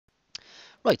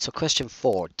Right, so question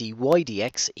 4, dy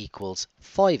dx equals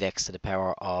 5x to the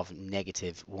power of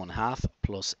negative 1/2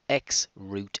 plus x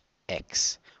root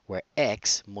x, where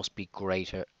x must be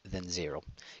greater than 0.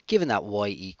 Given that y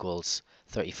equals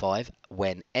 35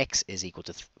 when x is equal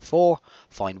to 4,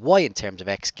 find y in terms of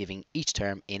x, giving each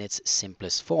term in its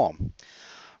simplest form.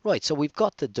 Right, so we've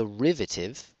got the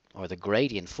derivative or the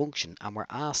gradient function and we're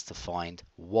asked to find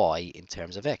y in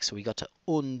terms of x. So we got to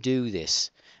undo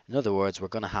this. In other words, we're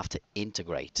going to have to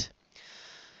integrate.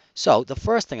 So the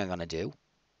first thing I'm going to do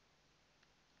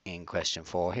in question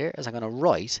 4 here is I'm going to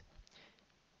write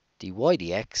dy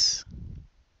dx.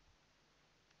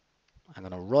 I'm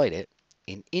going to write it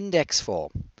in index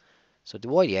form. So dy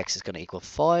dx is going to equal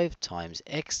 5 times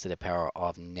x to the power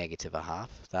of negative 1/2.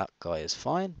 That guy is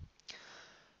fine.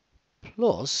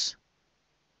 Plus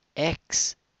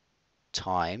x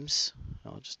times,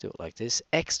 I'll just do it like this,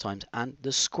 x times, and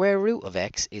the square root of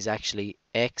x is actually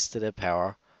x to the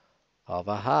power of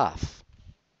 1/2.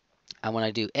 And when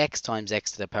I do x times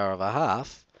x to the power of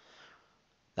 1/2,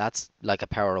 that's like a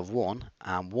power of 1,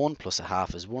 and 1 plus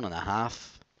 1/2 is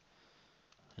 1/2.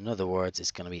 In other words,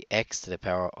 it's going to be x to the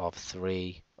power of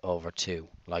 3 over 2,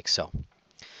 like so.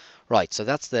 Right, so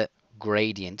that's the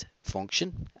gradient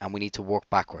function, and we need to work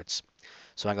backwards.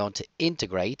 So I'm going to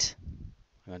integrate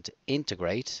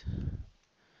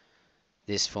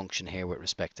this function here with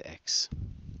respect to x.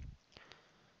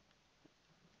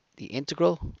 The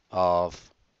integral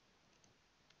of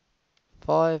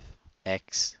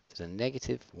 5x to the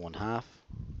negative 1/2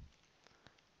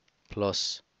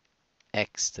 plus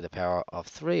x to the power of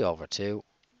 3 over 2,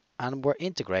 and we're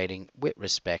integrating with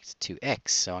respect to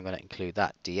x, so I'm going to include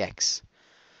that dx.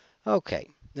 Okay,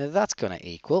 now that's going to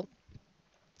equal,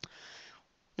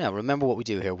 now remember what we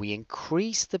do here, we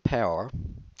increase the power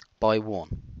by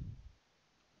 1.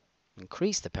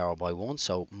 Increase the power by 1,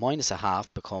 so minus 1/2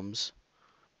 becomes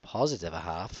positive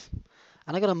 1/2,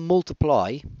 and I'm going to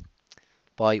multiply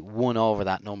by 1 over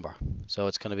that number. So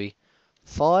it's going to be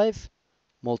 5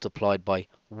 multiplied by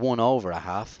 1 over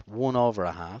 1/2, 1 over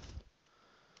 1/2.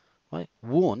 Right?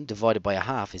 1 divided by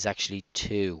 1/2 is actually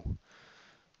 2.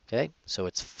 Okay, so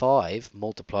it's 5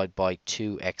 multiplied by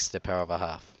 2x to the power of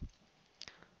 1/2.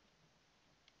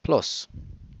 Plus,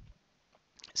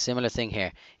 similar thing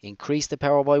here, increase the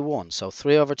power by 1. So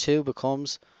 3 over 2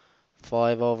 becomes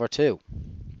 5 over 2.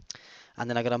 And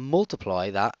then I'm going to multiply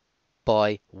that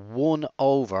by 1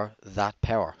 over that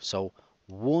power. So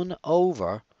 1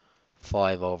 over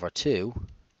 5 over 2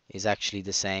 is actually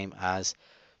the same as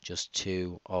just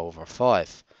 2 over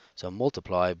 5. So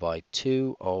multiply by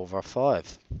 2 over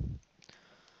 5.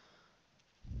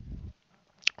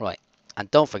 Right, and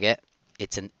don't forget,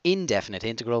 it's an indefinite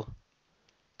integral.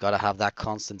 Got to have that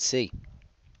constant c.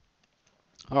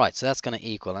 Alright, so that's going to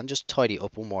equal, and just tidy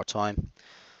up one more time.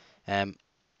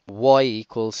 Y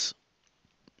equals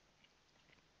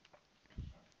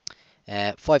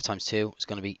 5 times 2 is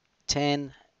going to be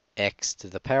 10x to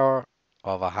the power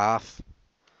of 1/2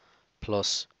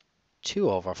 plus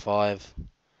 2 over 5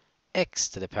 x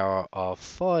to the power of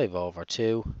 5 over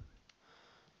 2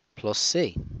 plus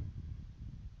c.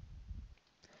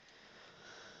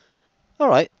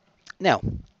 Alright, now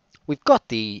we've got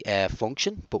the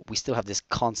function, but we still have this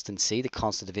constant c, the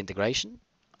constant of integration,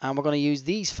 and we're going to use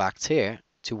these facts here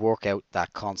to work out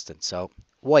that constant. So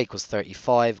y equals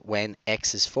 35 when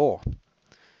x is 4.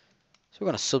 So we're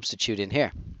going to substitute in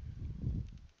here.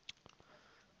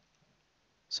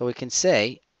 So we can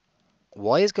say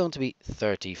y is going to be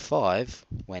 35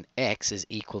 when x is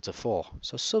equal to 4.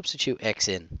 So substitute x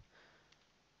in.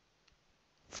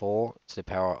 4 to the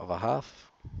power of 1/2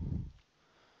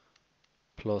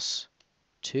 plus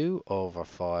 2 over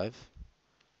 5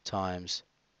 times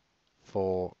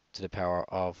 4 to the power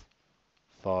of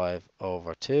 5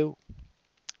 over 2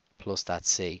 plus that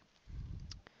c.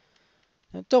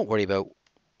 Now don't worry about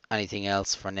anything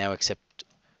else for now except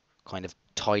kind of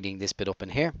tidying this bit up in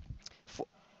here.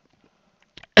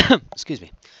 Excuse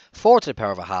me. 4 to the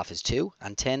power of 1/2 is 2,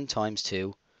 and 10 times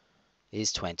 2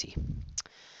 is 20.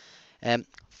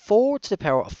 4 to the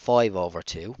power of 5 over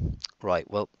 2, right,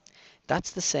 well,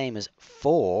 that's the same as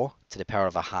 4 to the power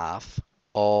of 1/2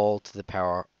 all to the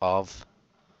power of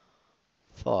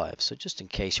 5. So just in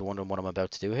case you're wondering what I'm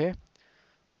about to do here,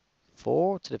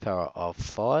 4 to the power of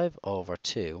 5 over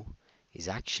 2 is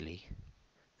actually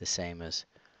the same as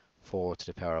 4 to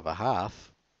the power of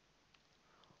 1/2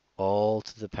 all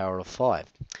to the power of 5.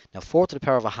 Now 4 to the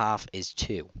power of 1/2 is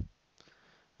 2.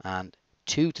 And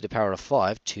 2 to the power of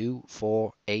 5, 2,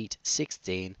 4, 8,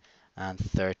 16, and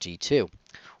 32.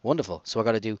 Wonderful. So I've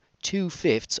got to do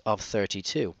 2/5 of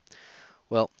 32.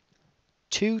 Well,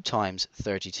 2 times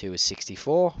 32 is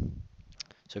 64.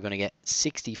 So we're going to get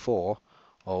 64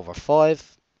 over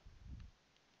 5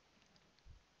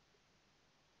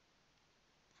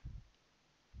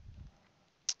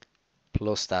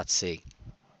 plus that c,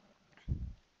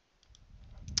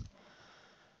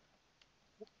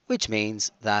 which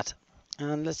means that,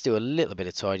 and let's do a little bit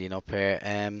of tidying up here.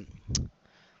 Well,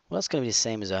 that's going to be the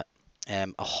same as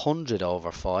 100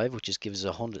 over 5, which just gives us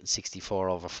 164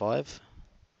 over 5.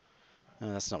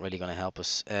 That's not really going to help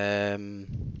us.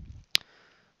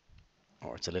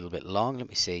 Or it's a little bit long. Let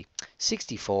me see.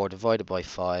 64 divided by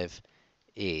 5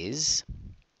 is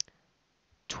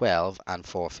 12 and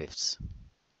 4/5.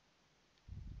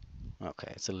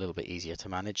 Okay, it's a little bit easier to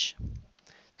manage.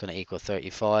 It's going to equal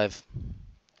 35,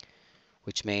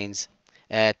 which means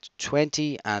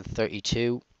 20 and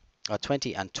 32, or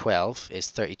 20 and 12 is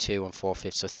 32 and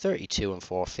 4/5. So 32 and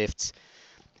 4/5.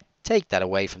 Take that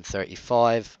away from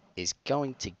 35 is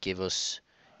going to give us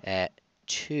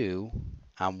 2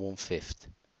 and 1/5.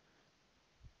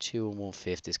 2 and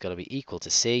 1/5 is going to be equal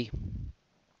to C,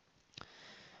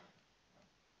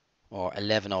 or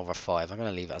 11 over 5. I'm going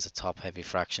to leave it as a top heavy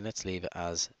fraction. Let's leave it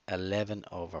as 11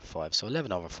 over 5. So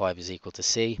 11 over 5 is equal to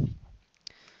C,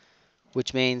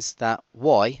 which means that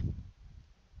Y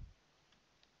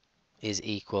is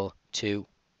equal to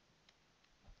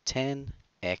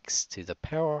 10x to the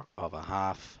power of a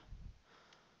half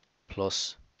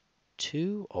plus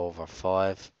 2 over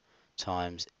 5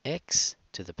 times x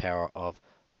to the power of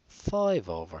 5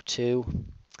 over 2,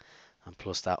 and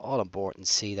plus that all important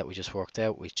c that we just worked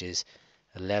out, which is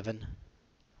 11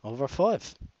 over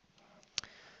 5.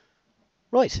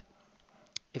 Right,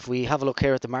 if we have a look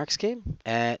here at the mark scheme,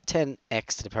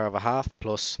 10x to the power of a half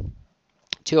plus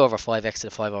 2 over 5x to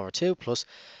the 5 over 2 plus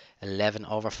 11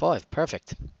 over 5.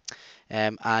 Perfect.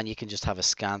 And you can just have a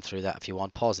scan through that if you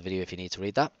want. Pause the video if you need to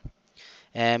read that.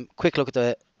 Quick look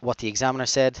at what the examiner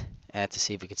said to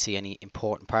see if we could see any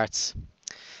important parts.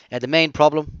 The main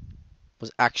problem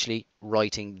was actually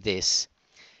writing this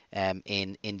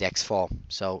in index form,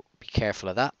 so be careful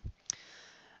of that.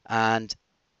 And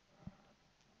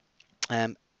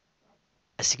a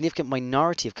significant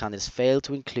minority of candidates failed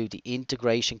to include the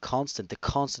integration constant, the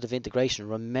constant of integration.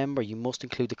 Remember, you must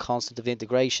include the constant of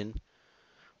integration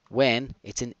when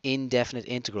it's an indefinite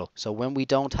integral. So when we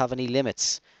don't have any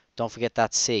limits, don't forget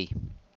that C.